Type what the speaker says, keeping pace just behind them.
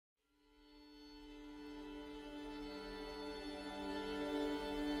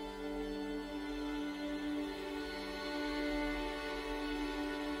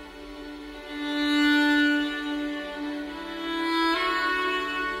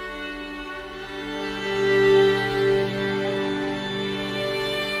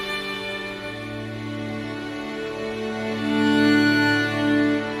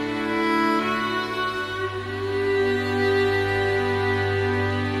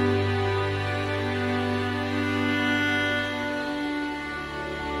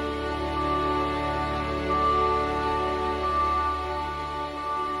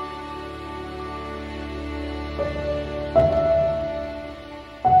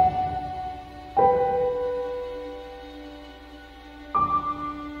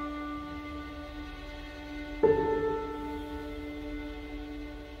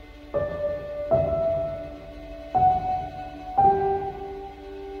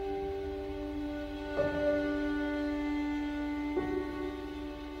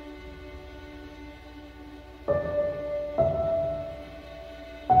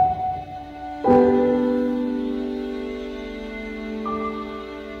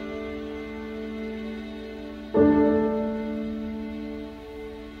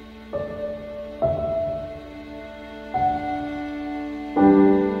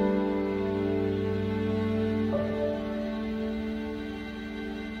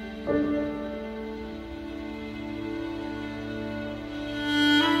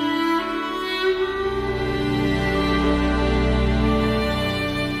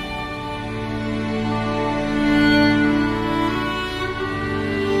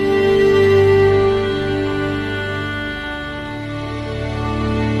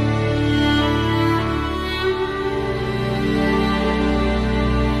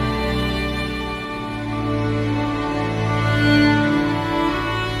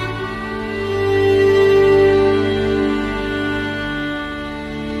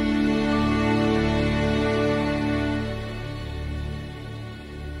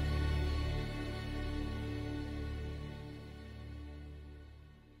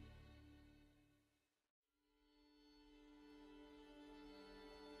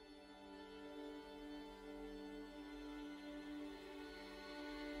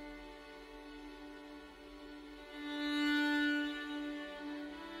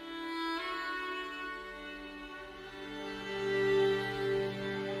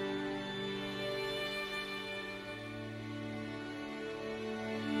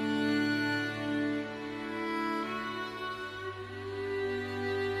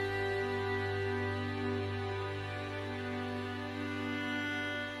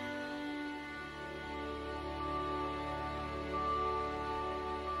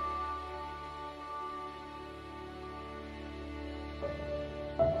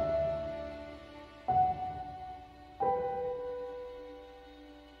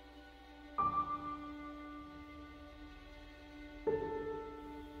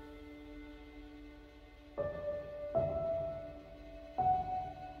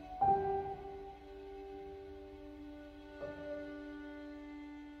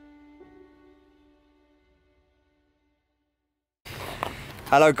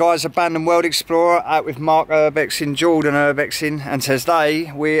Hello guys, Abandoned World Explorer out with Mark Urbexing, Jordan Urbexing, and today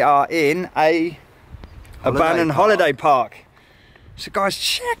we are in a abandoned holiday park. So guys,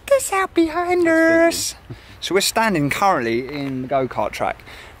 check this out behind us. So we're standing currently in the go-kart track.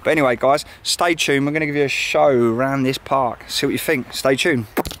 But anyway guys, stay tuned, we're going to give you a show around this park. See what you think, stay tuned.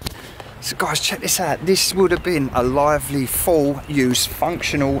 So guys, check this out. This would have been a lively, full-use,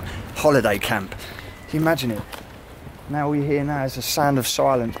 functional holiday camp. Can you imagine it? Now all you hear now is the sound of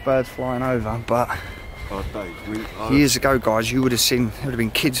silence, birds flying over, but years ago guys, you would have seen, there would have been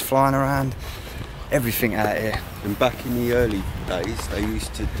kids flying around, everything out here. And back in the early days, they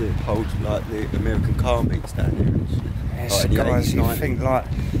used to hold like the American car meets down here. Yes guys, you think like,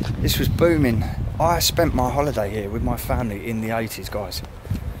 this was booming. I spent my holiday here with my family in the 80s guys.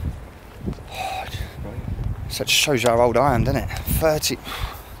 So it shows you how old I am, doesn't it? 30.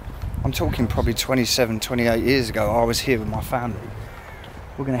 I'm talking probably 27, 28 years ago, I was here with my family.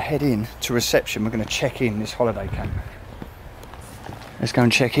 We're going to head in to reception, we're going to check in this holiday camp. Let's go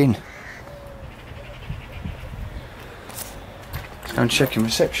and check in. Let's go and check in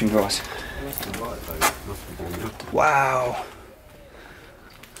reception, guys. Wow.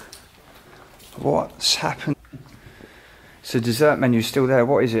 What's happened? So the dessert menu's still there,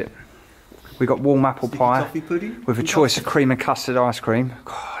 what is it? We got warm apple pie with a choice of cream and custard ice cream.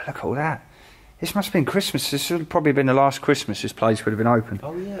 God, look at all that. This must have been Christmas. This would have probably been the last Christmas this place would have been open.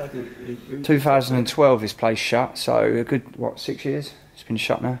 Oh yeah, I did. 2012 this place shut, so a good, what, 6 years? It's been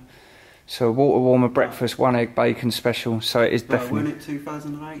shut now. So a water warmer breakfast, 1 egg bacon special, so it is definitely... When it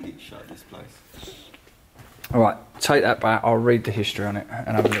 2008 it shut this place. Alright, take that back, I'll read the history on it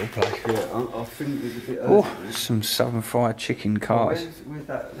and have a little play. Yeah, I think it was a bit early. Oh, some southern fried chicken carts. Where's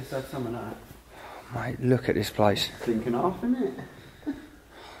that? Let's have some of that. Mate, look at this place. Thinking half, isn't it?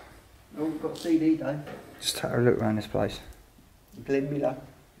 Oh, we've got CD day. Just take a look around this place. Glenn Miller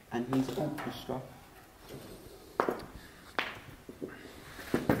and his orchestra.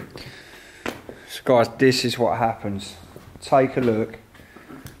 So guys, this is what happens. Take a look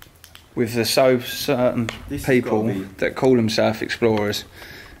with the certain people that call themselves explorers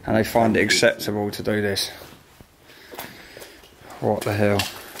and they find it acceptable to do this. What the hell?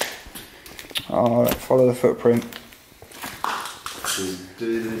 Alright, follow the footprint. So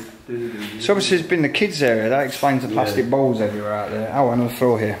obviously there's been the kids area, that explains the plastic bowls everywhere out there. Oh, on the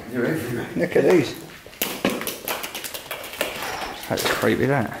floor here. Look at these. That's creepy,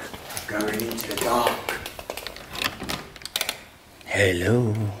 that. Going into the dark.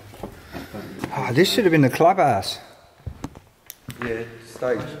 Hello. Oh, this should have been the clubhouse. Yeah,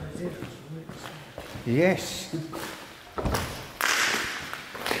 stage. Yes.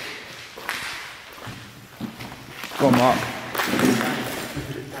 Go on, Mark.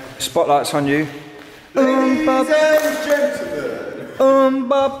 Spotlight's on you. Ladies and gentlemen.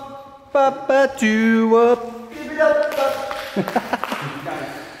 Do up. Give it up.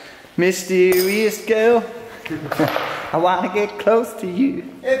 Mysterious girl. I want to get close to you.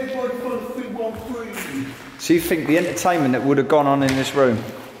 Everybody for the 313. So you think the entertainment that would have gone on in this room?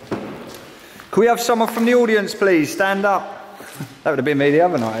 Can we have someone from the audience, please? Stand up. That would have been me the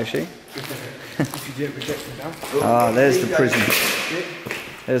other night, actually. Ah, there's the prison.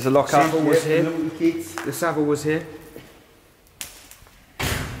 There's the lockup. Savile was here. The Savile was here.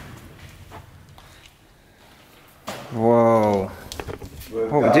 Whoa.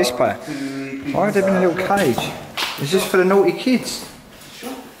 What would this play? Why would there been a little cage? Is this for the naughty kids?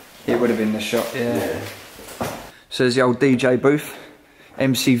 It would have been the shop, yeah. So there's the old DJ booth.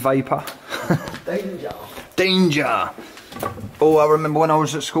 MC Vapor. Danger. Danger. Oh, I remember when I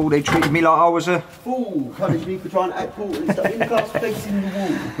was at school, they treated me like I was a... Fool, punished me for trying to act cool and stuff in class facing the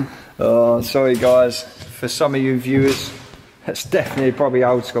wall. Oh, sorry guys. For some of you viewers, that's definitely probably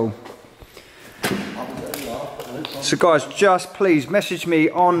old school. So guys, just please message me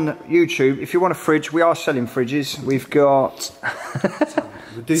on YouTube if you want a fridge. We are selling fridges. We've got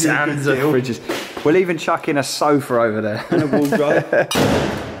tons of fridges. We'll even chuck in a sofa over there. And a wardrobe.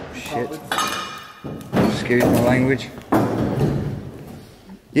 Shit. Excuse my language.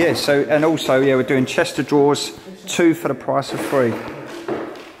 Yeah, so, and also, yeah, we're doing chest of drawers, 2 for the price of 3.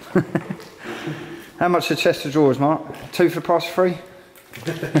 How much are chest of drawers, Mark? 2 for the price of 3?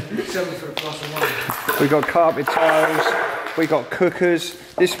 7 for the price of 1. We got carpet tiles, we got cookers.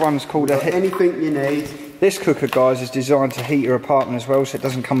 This one's called anything you need. This cooker, guys, is designed to heat your apartment as well, so it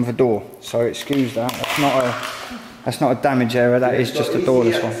doesn't come with a door. So excuse that. That's not a damage error. That is just a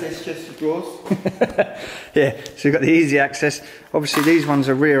doorless one. Chest of drawers. Yeah. So you've got the easy access. Obviously, these ones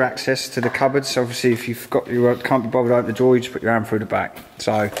are rear access to the cupboards. So obviously, if you've got you can't be bothered to open the door, you just put your hand through the back.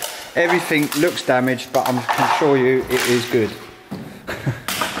 So everything looks damaged, but I can assure you it is good.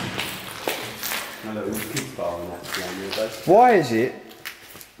 Why is it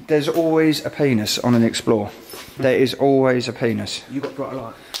there's always a penis on an Explorer? There is always a penis. You got bright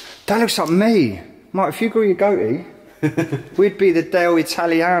light. That looks like me. Mike, if you grew your goatee, we'd be the Del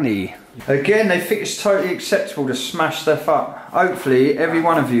Italiani. Again, they think it's totally acceptable to smash stuff up. Hopefully, every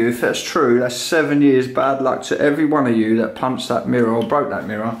one of you, if that's true, that's 7 years bad luck to every one of you that punched that mirror or broke that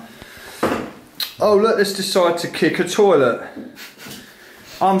mirror. Oh look, let's decide to kick a toilet.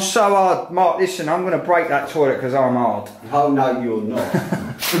 I'm so hard. Mark, listen, I'm going to break that toilet because I'm hard. Oh no, you're not.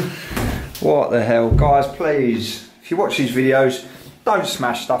 What the hell? Guys, please, if you watch these videos, don't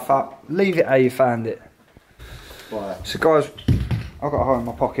smash stuff up. Leave it how you found it. Right. So guys, I've got a hole in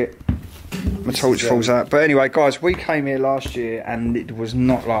my pocket. My torch falls out. But anyway, guys, we came here last year and it was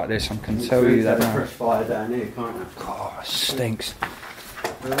not like this. I can tell you that now. Fresh fire down here, can't you? God, it stinks.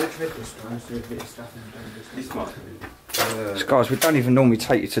 So guys, we don't even normally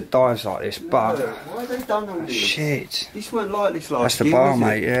take you to dives like this, but why have they done all this? shit. This weren't like this last That's the year, bar, was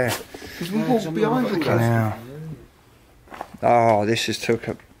mate, it? yeah. Because we walked behind all that. Now. Oh, this has took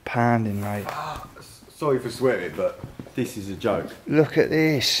a pounding, mate. Sorry for swearing, but this is a joke. Look at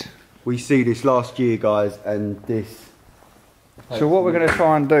this. We see this last year, guys, and this. So what we're going to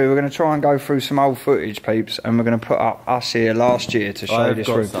try and do, we're going to try and go through some old footage, peeps, and we're going to put up us here last year to show this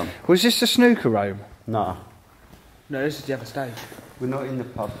room. Some. Was this the snooker room? Nah. No, this is the other stage. We're not in the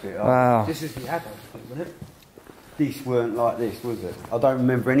pub bit. Wow. This is the adult thing, wasn't it? This weren't like this, was it? I don't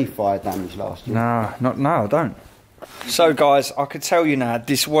remember any fire damage last year. No, I don't. So guys, I could tell you now,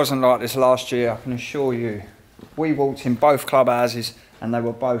 this wasn't like this last year, I can assure you. We walked in both clubhouses and they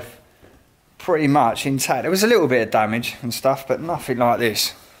were both pretty much intact. There was a little bit of damage and stuff, but nothing like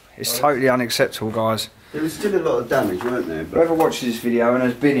this. It's totally unacceptable, guys. There was still a lot of damage, weren't there? But Whoever watches this video and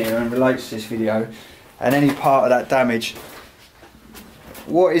has been here and relates to this video, and any part of that damage,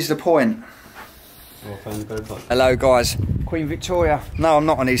 what is the point? Hello guys, Queen Victoria. No, I'm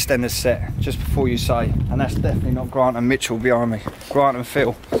not on EastEnders set, just before you say. And that's definitely not Grant and Mitchell behind me. Grant and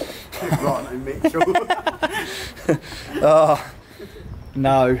Phil. Grant and Mitchell.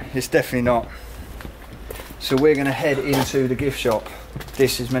 No, it's definitely not. So we're going to head into the gift shop.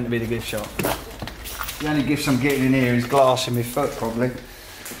 This is meant to be the gift shop. The only gifts I'm getting in here is glass in my foot, probably.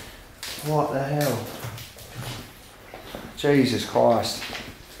 What the hell? Jesus Christ.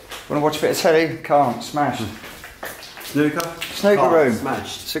 Want to watch a bit of telly? Can't. Smashed. Snooker? Snooker room.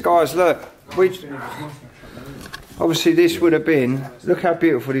 Smashed. So guys, look. Obviously this would have been, look how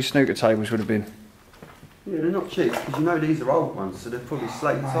beautiful these snooker tables would have been. Yeah, they're not cheap, because you know these are old ones, so they're probably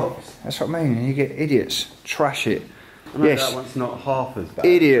slate tops. That's what I mean, and you get idiots. Trash it. I know Yes. that one's not half as bad.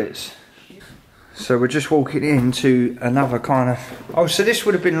 Idiots. So we're just walking into another kind of... Oh, so this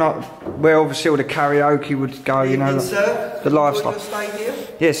would have been like where obviously all the karaoke would go, you know, like the lifestyle.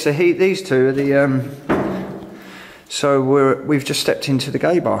 Yeah, so these two are the... So we've just stepped into the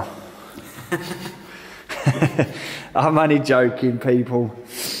gay bar. I'm only joking, people.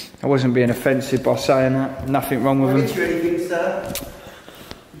 I wasn't being offensive by saying that. Nothing wrong with them.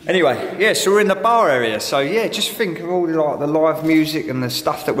 Anyway, yeah, so we're in the bar area. So yeah, just think of all the live music and the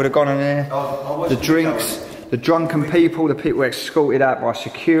stuff that would have gone in there. The drinks, the drunken people, the people escorted out by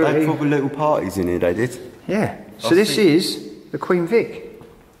security. They put little parties in here, they did. Yeah. So this is the Queen Vic,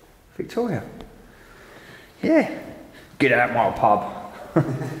 Victoria. Yeah. Get out my pub.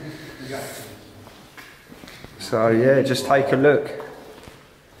 So yeah, just take a look.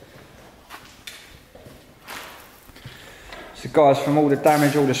 So guys, from all the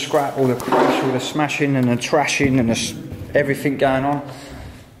damage, all the scrap, all the crash, all the smashing and the trashing and everything going on,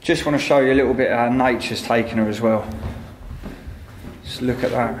 just want to show you a little bit of how nature's taken her as well. Just look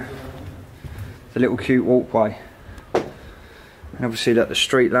at that. The little cute walkway. And obviously that the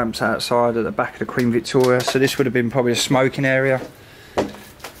street lamps outside at the back of the Queen Victoria. So this would have been probably a smoking area.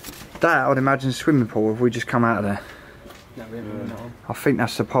 That, I'd imagine, a swimming pool if we just come out of there. No, we haven't done that one. I think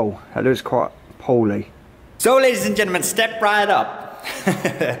that's the pole. That looks quite poly. So ladies and gentlemen, step right up.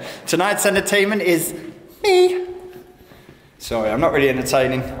 Tonight's entertainment is me. Sorry, I'm not really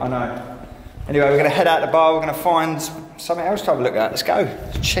entertaining, I know. Anyway, we're going to head out the bar, we're going to find something else to have a look at. Let's go,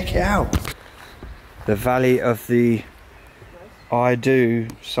 let's check it out. The Valley of the I Do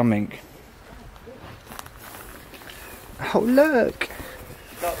Something. Oh look!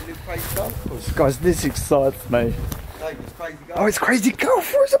 Guys, this excites me. Oh, it's Crazy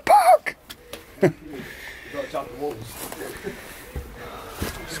Golf, where's the park?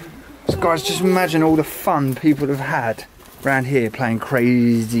 So guys, just imagine all the fun people have had around here playing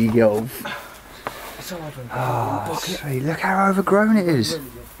Crazy Golf. Oh, sweet. Look how overgrown it is.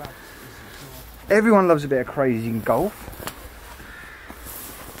 Everyone loves a bit of Crazy Golf.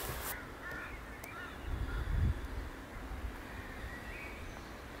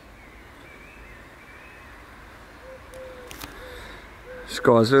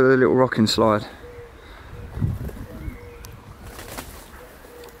 Guys, look at the little rocking slide.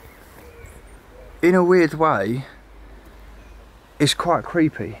 In a weird way, it's quite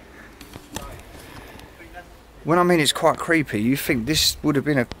creepy. When I mean it's quite creepy, you think this would have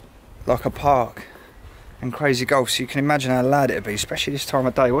been like a park and crazy golf, so you can imagine how loud it'd be, especially this time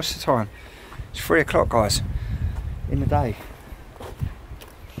of day. What's the time? It's 3 o'clock, guys, in the day.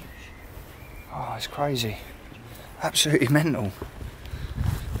 Oh, it's crazy. Absolutely mental.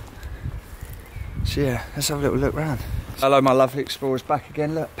 So yeah, let's have a little look round. Hello my lovely explorers, back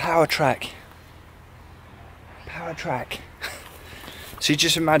again. Look, power track. Power track. So you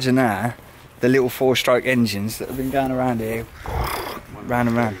just imagine that, the little 4-stroke engines that have been going around here, round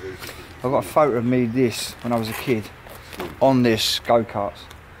and round. I've got a photo of me this when I was a kid on this go-karts.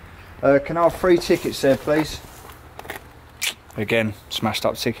 Can I have 3 tickets there, please? Again, smashed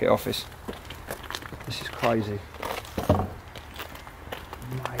up ticket office. This is crazy.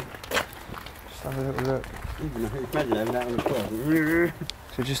 Mate, just have a little look.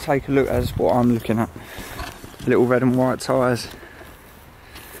 So just take a look at what I'm looking at. Little red and white tyres.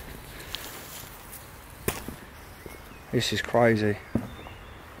 This is crazy.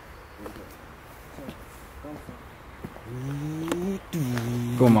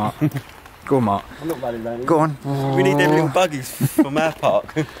 Go on, Mark. Go on, Mark. I'm not bad at that. Go on. We need them little buggies from our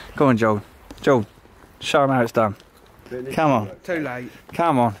park. Go on, Joel. Joel, show them how it's done. Come on. Too late.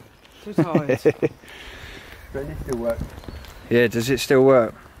 Come on. Too tired. But this still works. Yeah, does it still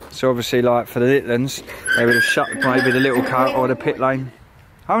work? So obviously, like for the Litlands, they would have shut maybe the little car or the pit lane.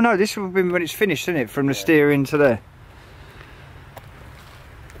 Oh no, this will be when it's finished, isn't it? From the steering to there.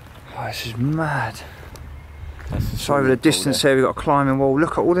 Oh, this is mad. So over the distance there, we've got a climbing wall.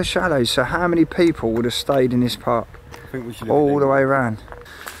 Look at all the shallows. So how many people would have stayed in this park? I think we should all the way around.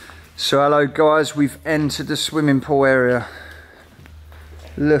 So hello guys, we've entered the swimming pool area.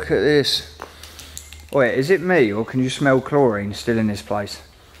 Look at this. Wait, is it me or can you smell chlorine still in this place?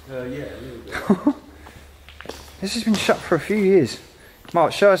 Yeah, a little bit. This has been shut for a few years.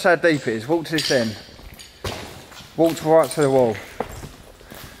 Mark, show us how deep it is. Walk to this end. Walk right to the wall.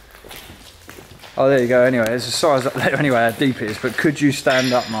 Oh, there you go. Anyway, there's a size up there anyway how deep it is. But could you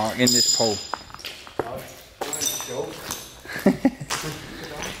stand up, Mark, in this pool?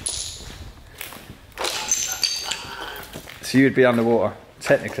 So you'd be underwater,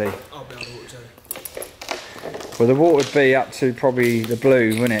 technically. I'll be underwater too. Well, the water would be up to probably the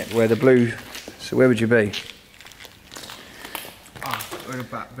blue, wouldn't it? Where the blue. So where would you be? Round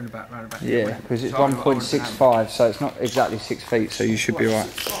about. Yeah, because it's 1.65, so it's not exactly 6 feet. So you should be right.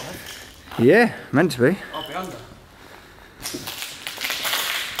 Yeah, meant to be. I'll be under.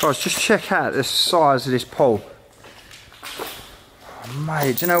 Guys, just check out the size of this pool. Oh,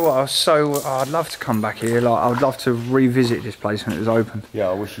 mate, do you know what? I'd love to come back here. Like, I would love to revisit this place when it was open. Yeah,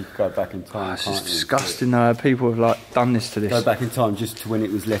 I wish you could go back in time. It's just disgusting though. People have like done this to this. Go back in time just to when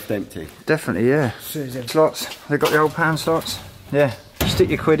it was left empty. Definitely, yeah. Slots. They've got the old pound slots. Yeah. Stick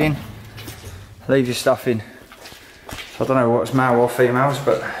your quid in. Leave your stuff in. So I don't know what's male or females,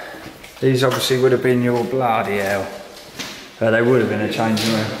 but these obviously would have been your bloody hell. They would have been a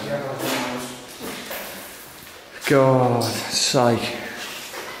changing room. God's sake.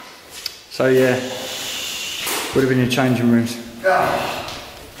 So yeah, would have been your changing rooms.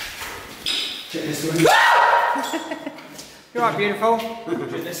 You alright, beautiful?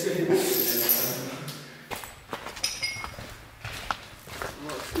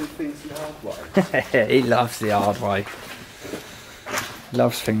 He loves the hard way.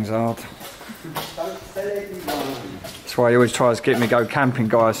 Loves things hard. That's why he always tries to get me to go camping,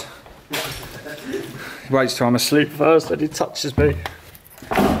 guys. He waits till I'm asleep first, then he touches me.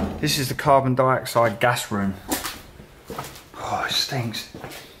 This is the carbon dioxide gas room. Oh, it stinks.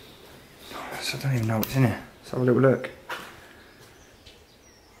 I don't even know what's in here. Let's have a little look.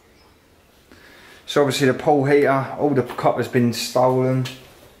 So obviously the pool heater, all the copper's been stolen.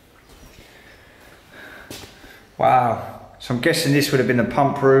 Wow. So I'm guessing this would have been the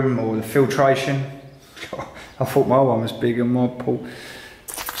pump room or the filtration. I thought my one was bigger than my pool.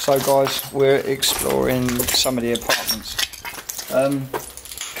 So guys, we're exploring some of the apartments.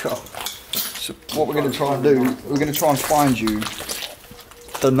 So what we're going to try and do, we're going to try and find you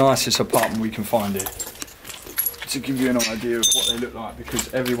the nicest apartment we can find here. To give you an idea of what they look like,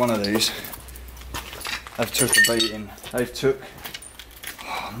 because every one of these have took a beating. They've took,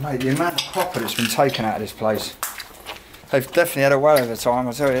 oh mate, the amount of copper that's been taken out of this place. They've definitely had a whale of a time,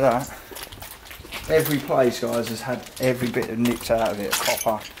 I'll tell you that. Every place, guys, has had every bit of nicked out of it,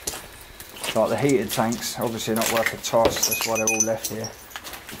 copper. Like the heated tanks, obviously not worth a toss, that's why they're all left here.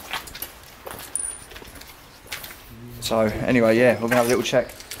 So anyway, yeah, we're gonna have a little check.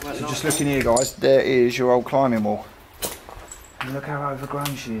 So just looking here, guys, there is your old climbing wall. And look how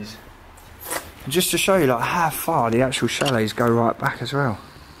overgrown she is. And just to show you like how far the actual chalets go right back as well.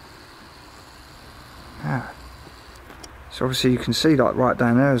 Yeah. So obviously you can see like right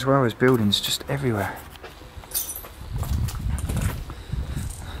down there as well as buildings just everywhere.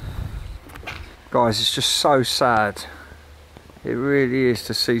 Guys, it's just so sad. It really is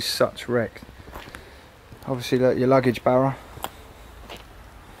to see such wreck. Obviously look, your luggage barrow.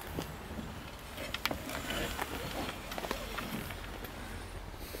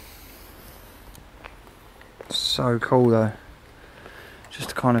 So cool though, just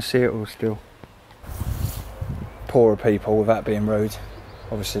to kind of see it all still. Poorer people, without being rude,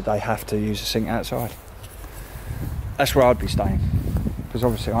 obviously they have to use a sink outside. That's where I'd be staying, because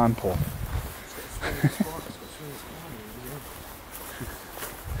obviously I'm poor.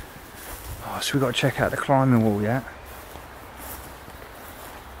 Oh, so we've got to check out the climbing wall yet.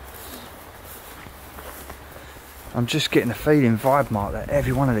 I'm just getting the feeling, vibe mark, that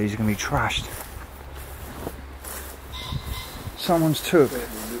every one of these are going to be trashed. Someone's took.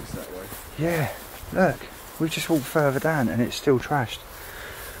 Yeah, look, we just walked further down and it's still trashed.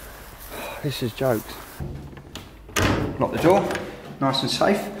 This is jokes. Lock the door, nice and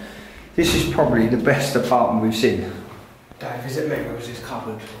safe. This is probably the best apartment we've seen. Dave, is it me or is this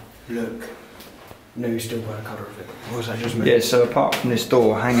cupboard? Look. No, you still got a cupboard of it. Or was that just me? Yeah, so apart from this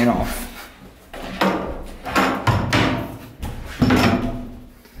door hanging off,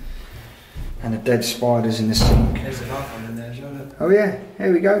 and the dead spiders in the sink. There's another one in there as well, look. Oh yeah,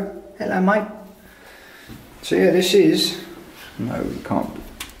 here we go. Hello mate. So yeah, this is... No, we can't.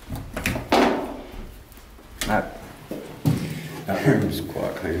 No. That room's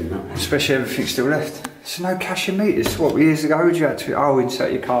quite clean, that one. Especially everything's still left. So no cashier meters. What, years ago you had to... Oh,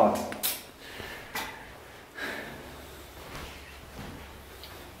 insert your card.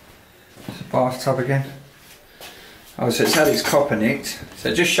 It's a bathtub again. Oh, so it's had its copper nicked. So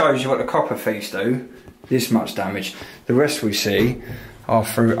it just shows you what the copper thieves do. This much damage. The rest we see are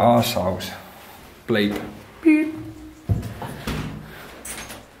through arseholes. Bleep. Beep.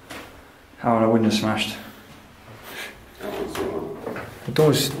 Oh, and a window smashed. The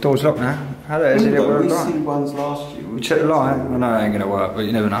door's locked now. How the hell is it work? We seen ones last year. We checked the light. I know it ain't going to work, but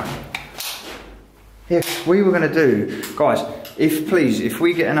you never know. If we were going to do... Guys, if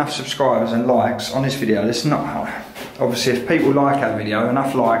we get enough subscribers and likes on this video, it's not... Obviously, if people like our video,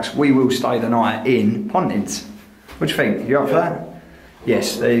 enough likes, we will stay the night in Pontins. What do you think? You up for that?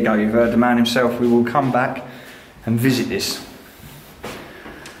 Yes, there you go. You've heard the man himself. We will come back and visit this.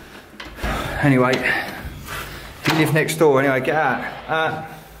 Anyway, you live next door. Anyway, get out.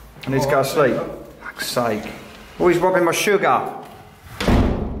 I need to go to sleep. Fuck's sake. Oh, he's robbing my sugar.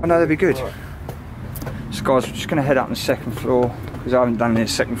 I know that'd be good. So guys, we're just going to head up on the second floor, because I haven't done any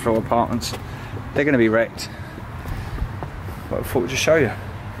second floor apartments. They're going to be wrecked. But I thought we'd just show you.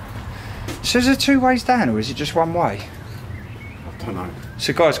 So is there two ways down, or is it just one way? I don't know.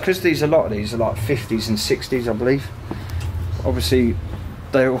 So guys, because a lot of these are like 50s and 60s, I believe. Obviously,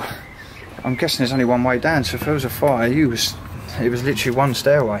 I'm guessing there's only one way down. So if there was a fire, it was literally one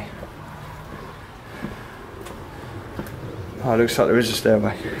stairway. Oh, it looks like there is a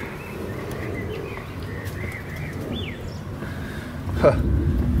stairway. Huh.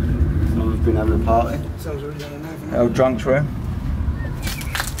 Someone's been having a party. Someone's already done an Old drunk's room.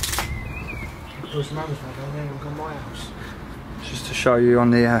 There's some others down there and come my house. Just to show you on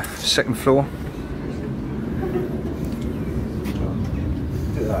the second floor.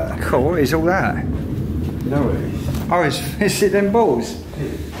 Look at that. Cool, what is all that? No, it is. Oh, is it them balls?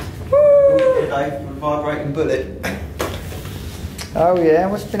 Woo! Dave, a vibrating bullet. Oh yeah,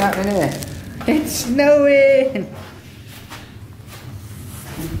 what's been happening here? It's snowing!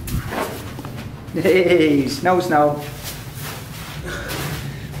 Hey, snow, snow.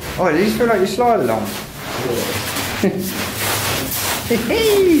 Oh, does this feel like you slide along?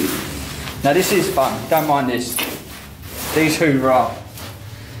 Now this is fun, don't mind this. These hoover up.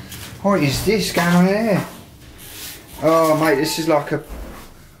 What is this going on here? Oh mate, this is like a...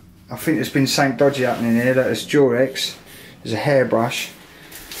 I think there's been something dodgy happening here. There's Durex, there's a hairbrush,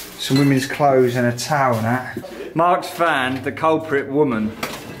 some women's clothes and a towel and that. Mark's found the culprit woman.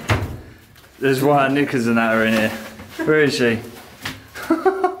 There's white knickers and that are in here. Where is she?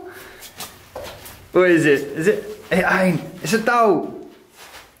 What is it? Is it? It ain't. It's a doll.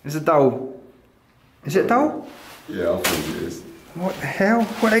 It's a doll. Is it a doll? Yeah, I think it is. What the hell?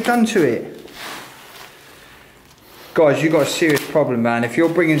 What have they done to it? Guys, you've got a serious problem, man. If you're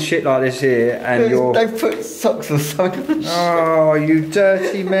bringing shit like this here and you're... They put socks or something. Oh, you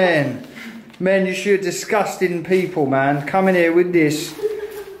dirty men. Man, you should disgusting people, man. Come in here with this,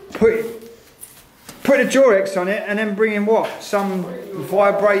 put a Durex on it, and then bring in what? Some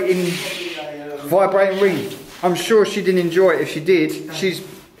vibrating ring. I'm sure she didn't enjoy it. If she did,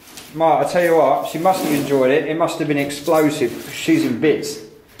 Mark, I tell you what, she must have enjoyed it. It must have been explosive. She's in bits.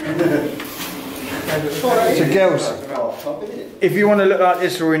 So girls, if you want to look like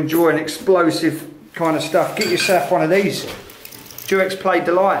this or enjoy an explosive kind of stuff, get yourself one of these. Durex Play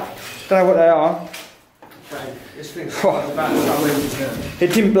Delight. Don't know what they are. Okay, this thing's about so empty.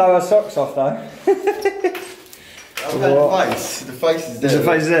 It didn't blow her socks off though. The face is there. Is her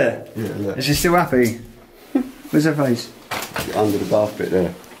face there? Yeah, look. Is she still happy? Where's her face? Under the bath bit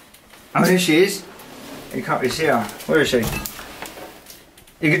there. Oh, there she is. You can't really see her. Where is she?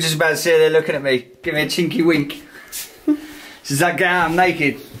 You could just about see her there looking at me. Give me a chinky wink. She's like, get out, I'm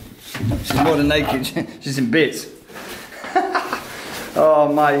naked. She's more than naked, she's in bits.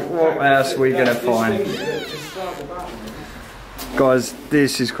 Oh mate, what else are we going to find? Guys,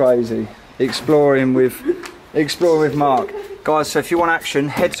 this is crazy. Exploring with Mark. Guys, so if you want action,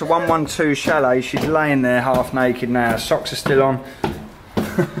 head to 112 Chalet. She's laying there half naked now. Socks are still on.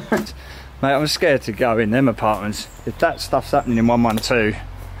 Mate, I'm scared to go in them apartments. If that stuff's happening in 112,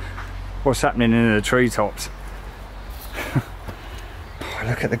 what's happening in the treetops? Oh,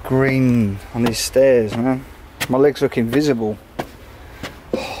 look at the green on these stairs, man. My legs look invisible.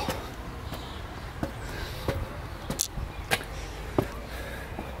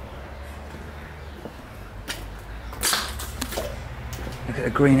 Look at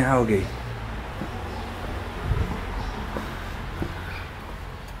the green algae.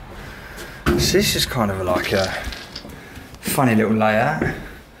 So this is kind of like a funny little layout.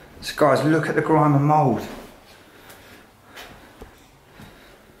 So guys, look at the grime and mould.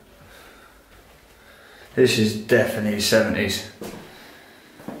 This is definitely 70s.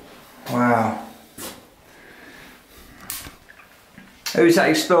 Wow. Who's that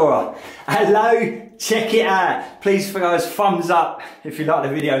explorer? Hello, check it out. Please guys, thumbs up if you like the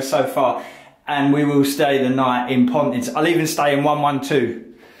video so far. And we will stay the night in Pontins. I'll even stay in 112.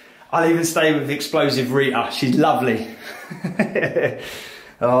 I'll even stay with Explosive Rita. She's lovely.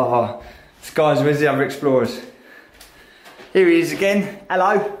 Oh, guys, where's the other explorers? Here he is again.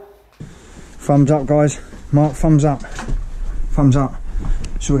 Hello. Thumbs up, guys. Mark, thumbs up. Thumbs up.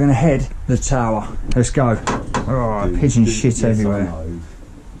 So we're going to head the tower. Let's go. Oh, pigeon shit everywhere.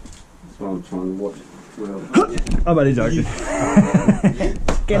 That's why I'm trying to watch. I'm only joking.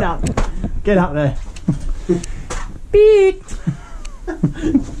 Get up. Get up there. Beep.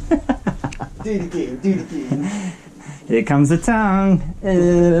 Do it again, do it again. Here comes the tongue.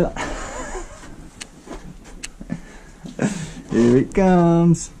 Here it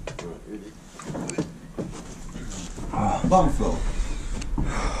comes. Bumful.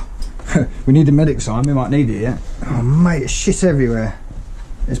 We need the medic sign, we might need it, yeah? Oh mate, it's shit everywhere.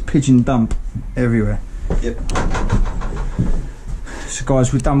 There's pigeon dump everywhere. Yep. So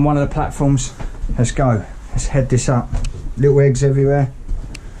guys, we've done one of the platforms. Let's go. Let's head this up. Little eggs everywhere.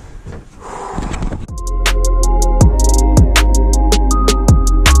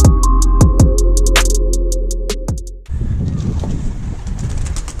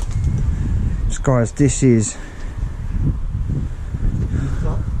 So guys, this is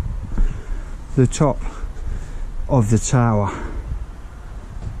the top of the tower.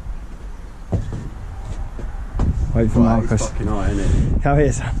 Wait for Marcus. Fucking high, isn't it? Come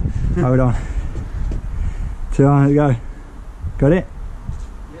here, son. Hold on. 2 hours go. Got it?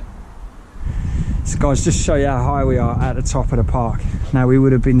 Yep. So guys, just to show you how high we are at the top of the park. Now we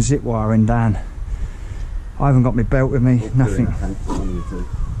would have been zip wiring down. I haven't got my belt with me, nothing.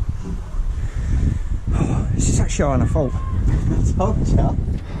 Oh, this is actually on a fault. I told ya.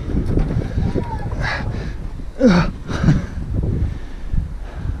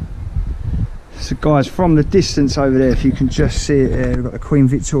 So guys, from the distance over there, if you can just see it there, we've got the Queen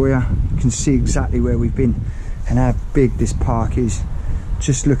Victoria. You can see exactly where we've been and how big this park is.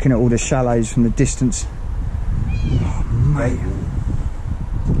 Just looking at all the chalets from the distance. Oh mate,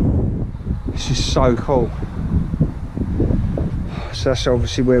 this is so cool. So that's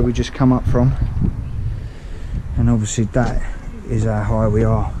obviously where we just come up from, and obviously that is how high we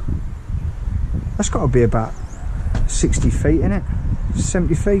are. That's got to be about 60 feet, isn't it?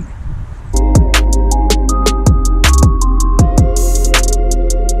 70 feet.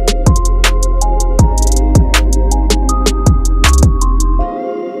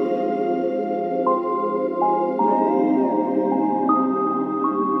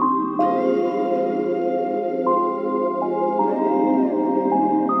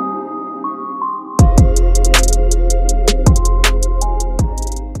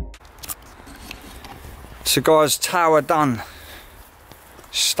 So guys, tower done.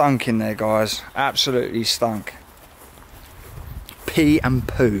 Stunk in there, guys. Absolutely stunk. Pee and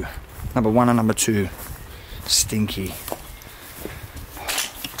poo. Number 1 and number 2. Stinky.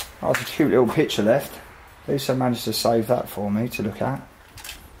 Oh, there's a cute little picture left. At least I managed to save that for me to look at.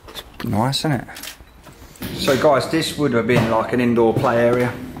 It's nice, isn't it? So guys, this would have been like an indoor play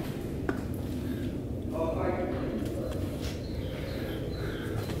area.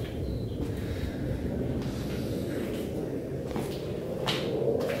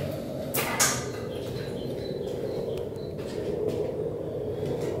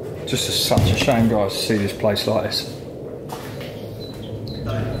 Just such a shame, guys, to see this place like this. It's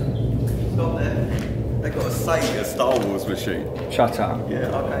not there. They got a Sega Star Wars machine. Shut up.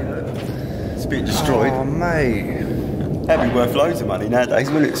 Yeah, okay, look. It's been destroyed. Oh, mate. That'd be worth loads of money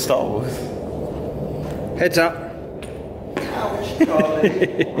nowadays, wouldn't it, Star Wars? Heads up. Ouch,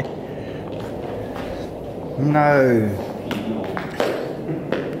 Charlie. No.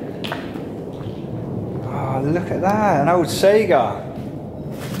 Oh, look at that. An old Sega.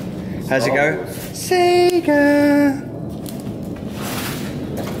 How's it go? Sega!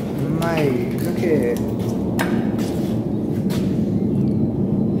 Mate, look at it.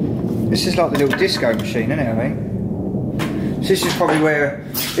 This is like the little disco machine, isn't it, I think? So this is probably where...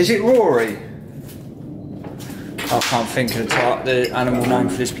 Is it Rory? I can't think of the animal name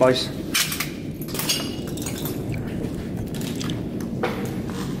for this place.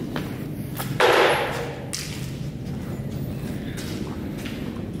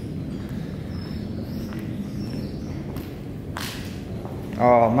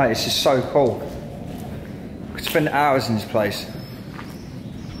 Oh mate, this is so cool. I could spend hours in this place.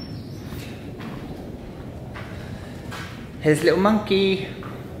 Here's little monkey.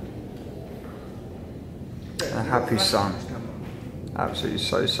 A happy son. Absolutely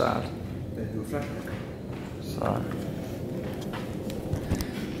so sad. So,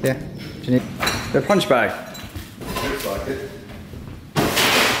 yeah. Do you need the punch bag? Looks like it.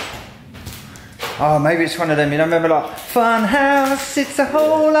 Oh, maybe it's one of them, you know, remember like, fun house, it's a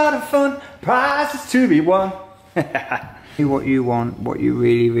whole lot of fun, prizes to be won. What you want, what you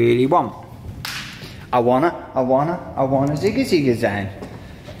really, really want. I wanna zigga zigga zang.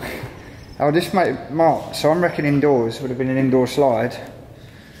 Oh, this mate, Mark, so I'm reckoning indoors, would have been an indoor slide,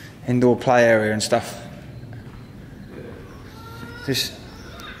 indoor play area and stuff. This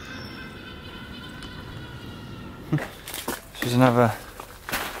is another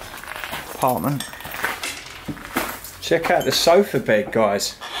apartment. Check out the sofa bed,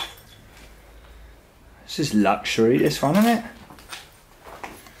 guys. This is luxury, this one, isn't it?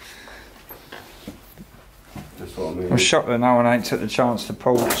 That's what I mean. I'm shocked that no one ain't took the chance to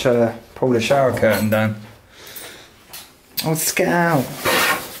pull the shower curtain down. Oh, scout.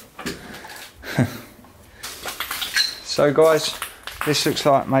 So guys, this looks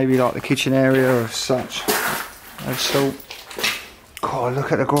like maybe like the kitchen area or such. That's all. God,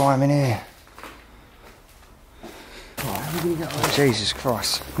 look at the grime in here. Oh, Jesus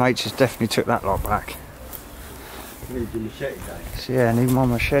Christ. Nature's definitely took that lot back. You need your machete, Dave. So yeah, I need my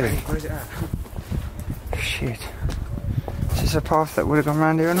machete. Where's it at? Shit. Is this a path that would have gone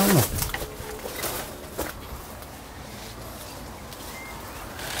round here normal?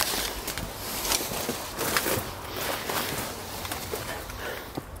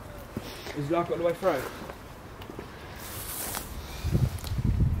 Is it like all the way through?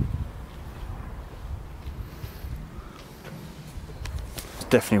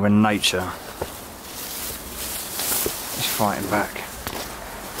 Definitely when nature is fighting back.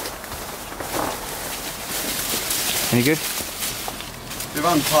 Any good? They're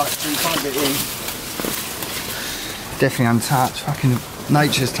untouched, so you can't get in. Definitely untouched. Fucking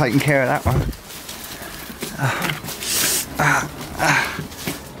nature's taking care of that one.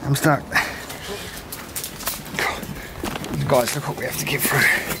 I'm stuck. God. Guys, look what we have to get through.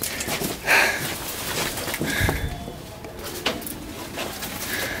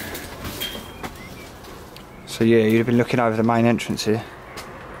 So yeah, you'd have been looking over the main entrance here.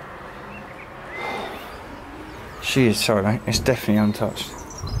 She is, sorry mate, it's definitely untouched.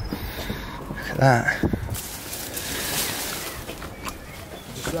 Look at that.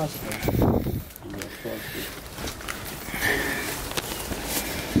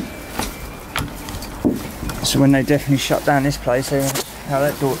 So when they definitely shut down this place, how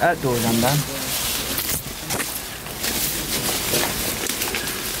that door's undone.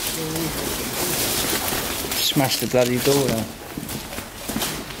 Smash the bloody door down.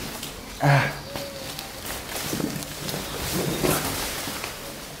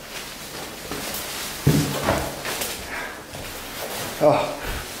 Oh,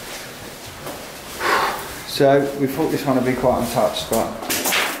 So we thought this one would be quite untouched, but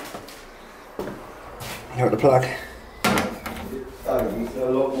you got the plug. A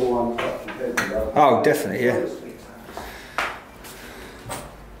lot more untouched compared to the other. Oh, definitely, yeah.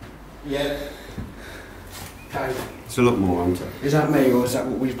 Yeah. Okay. It's a lot more untouched. Is that me or is that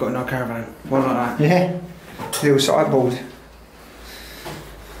what we've got in our caravan? One like that? Yeah. Little sideboard.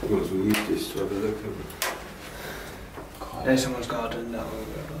 Because we used this to have a look at it. There's someone's garden.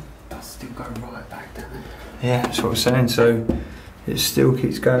 That's still going right back down. Yeah, that's what I'm saying. So it still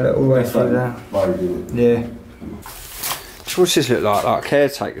keeps going all the way through there. Yeah. So what's this look like? Like a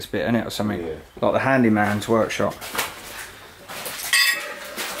caretaker's bit, innit, or something? Yeah. Like the handyman's workshop.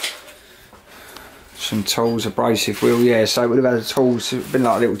 Some tools, abrasive wheel, yeah. So it would have had the tools. It's been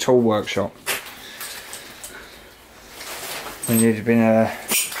like a little tool workshop. When you'd have been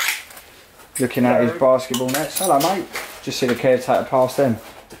looking at his basketball nets. Hello, mate. Just see the caretaker past them.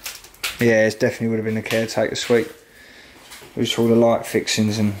 Yeah, it definitely would have been the caretaker suite. With all the light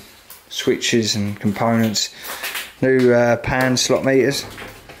fixings and switches and components. New pan slot meters.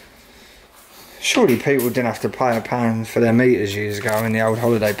 Surely people didn't have to pay a pound for their meters years ago in the old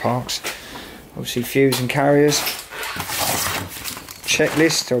holiday parks. Obviously fuse and carriers.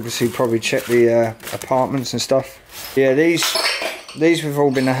 Checklist, obviously probably check the apartments and stuff. Yeah, these have all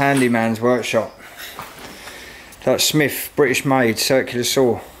been the handyman's workshop. That Smith, British made, circular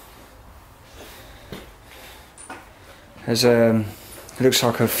saw. There's it looks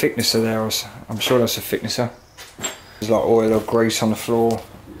like a thicknesser there, I'm sure that's a thicknesser. There's like oil or grease on the floor.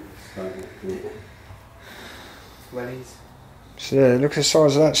 Wellies. So yeah, look at the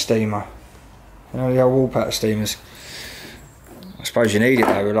size of that steamer. You know, the old wall pattern steamers. I suppose you need it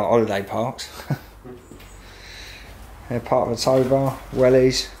though with like holiday parks. They're part of a tow bar,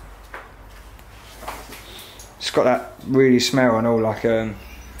 wellies. It's got that really smell and all, like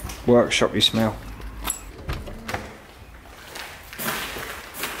workshop-y smell.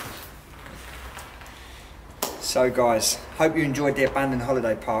 So guys, hope you enjoyed the abandoned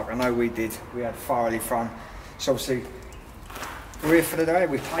holiday park. I know we did. We had thoroughly fun. So obviously, we're here for the day.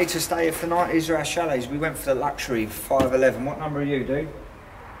 We paid to stay here for the night. These are our chalets. We went for the luxury 511. What number are you, dude?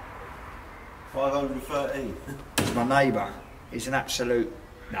 513. It's my neighbour. He's an absolute...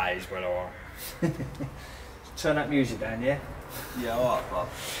 Nah, he's well alright. Turn that music down, yeah? Yeah, alright, bro.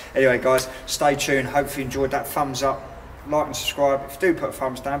 Anyway guys, stay tuned. Hopefully you enjoyed that. Thumbs up, like and subscribe. If you do put a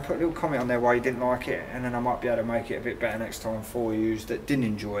thumbs down, put a little comment on there why you didn't like it, and then I might be able to make it a bit better next time for you that didn't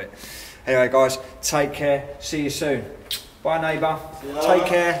enjoy it. Anyway guys, take care. See you soon. Bye neighbour. Take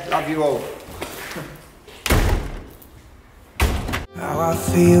care. Love you all. How I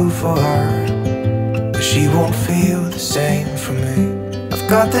feel for her, but she won't feel the same for me. I've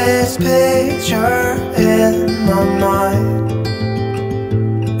got this picture in my mind.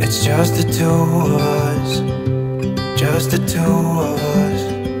 It's just the two of us, just the two of us.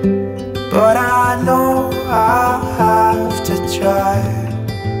 But I know I'll have to try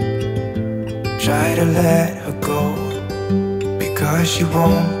to let her go, because she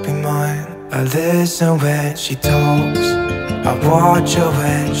won't be mine. I listen when she talks, I watch her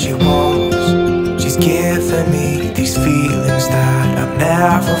when she walks. She's giving me these feelings that I've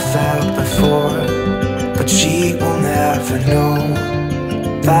never felt before. But she will never know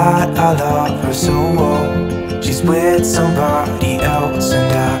that I love her so well. She's with somebody else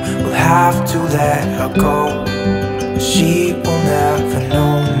and I will have to let her go. She will never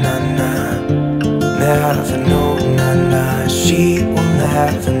know, na-na. Never know, na-na. She will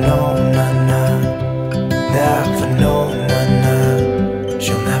never know, na-na. Never know, na-na.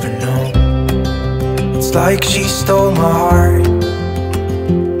 She'll never know. It's like she stole my heart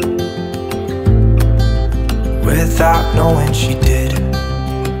without knowing she did.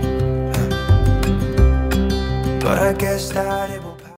 But I guess that